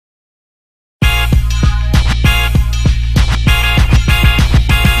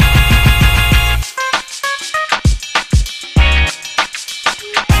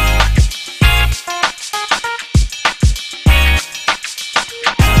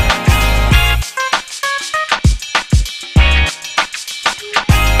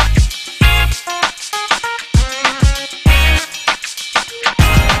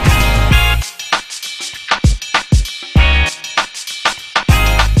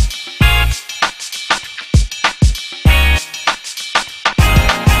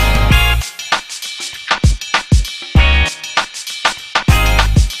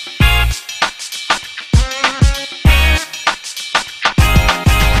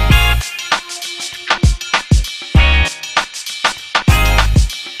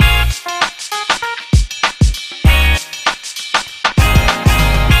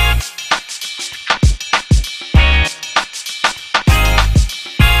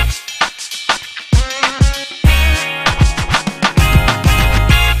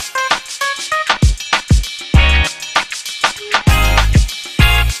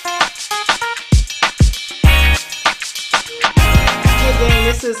again,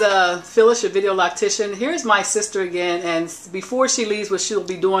 this is Phyllis, your video loctician. Here's my sister again, and before she leaves, what she'll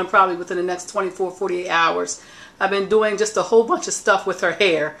be doing probably within the next 24-48 hours, I've been doing just a whole bunch of stuff with her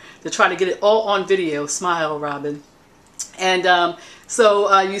hair to try to get it all on video. Smile, Robin. And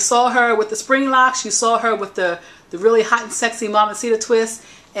so you saw her with the spring locks, you saw her with the really hot and sexy mamacita twist,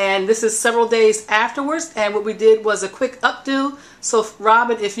 and this is several days afterwards, and what we did was a quick updo. So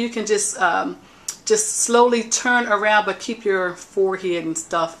Robin, if you can just slowly turn around, but keep your forehead and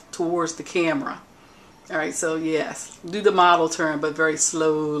stuff towards the camera. All right, so yes, do the model turn, but very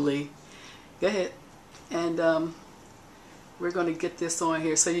slowly. Go ahead. And we're going to get this on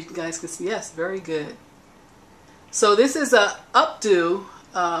here so you guys can see. Yes, very good. So this is a updo,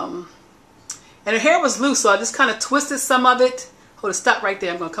 and her hair was loose, so I just kind of twisted some of it. Hold it, stop right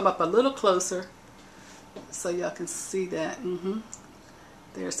there. I'm going to come up a little closer so y'all can see that.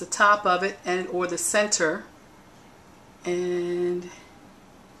 There's the top of it, and or the center, and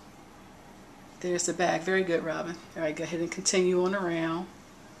there's the back. Very good, Robin. All right, go ahead and continue on around.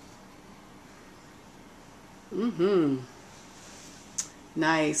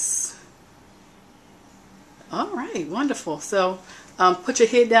 Nice. All right, wonderful. So put your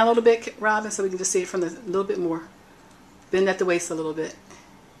head down a little bit, Robin, so we can just see it from the a little bit more. Bend at the waist a little bit.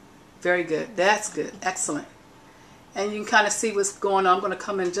 Very good. That's good. Excellent. And you can kind of see what's going on. I'm going to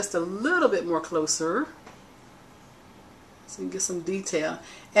come in just a little bit more closer so you can get some detail.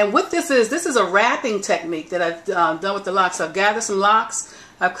 And what this is a wrapping technique that I've done with the locks. I've gathered some locks.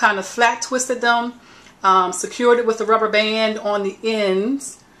 I've kind of flat twisted them, secured it with a rubber band on the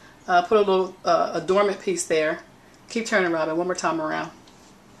ends, put a little adornment piece there. Keep turning, Robin, one more time around.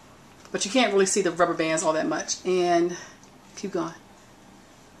 But you can't really see the rubber bands all that much. And keep going.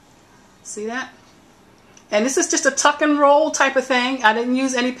 See that? And this is just a tuck and roll type of thing. I didn't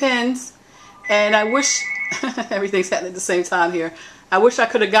use any pins. And I wish, everything's happening at the same time here. I wish I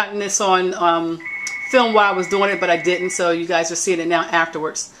could have gotten this on film while I was doing it, but I didn't. So you guys are seeing it now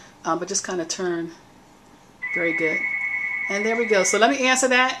afterwards. But just kind of turn. Very good. And there we go. So let me answer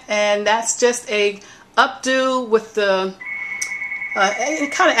that. And that's just a updo with the,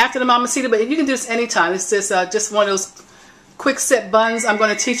 kind of after the mamacita, but you can do this anytime. It's just one of those quick set buns I'm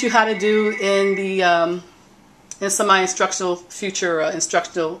going to teach you how to do in the in some of my future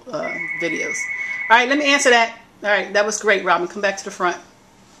instructional videos. All right, let me answer that. All right, that was great, Robin. Come back to the front.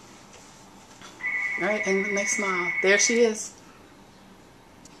 All right, and nice smile. There she is.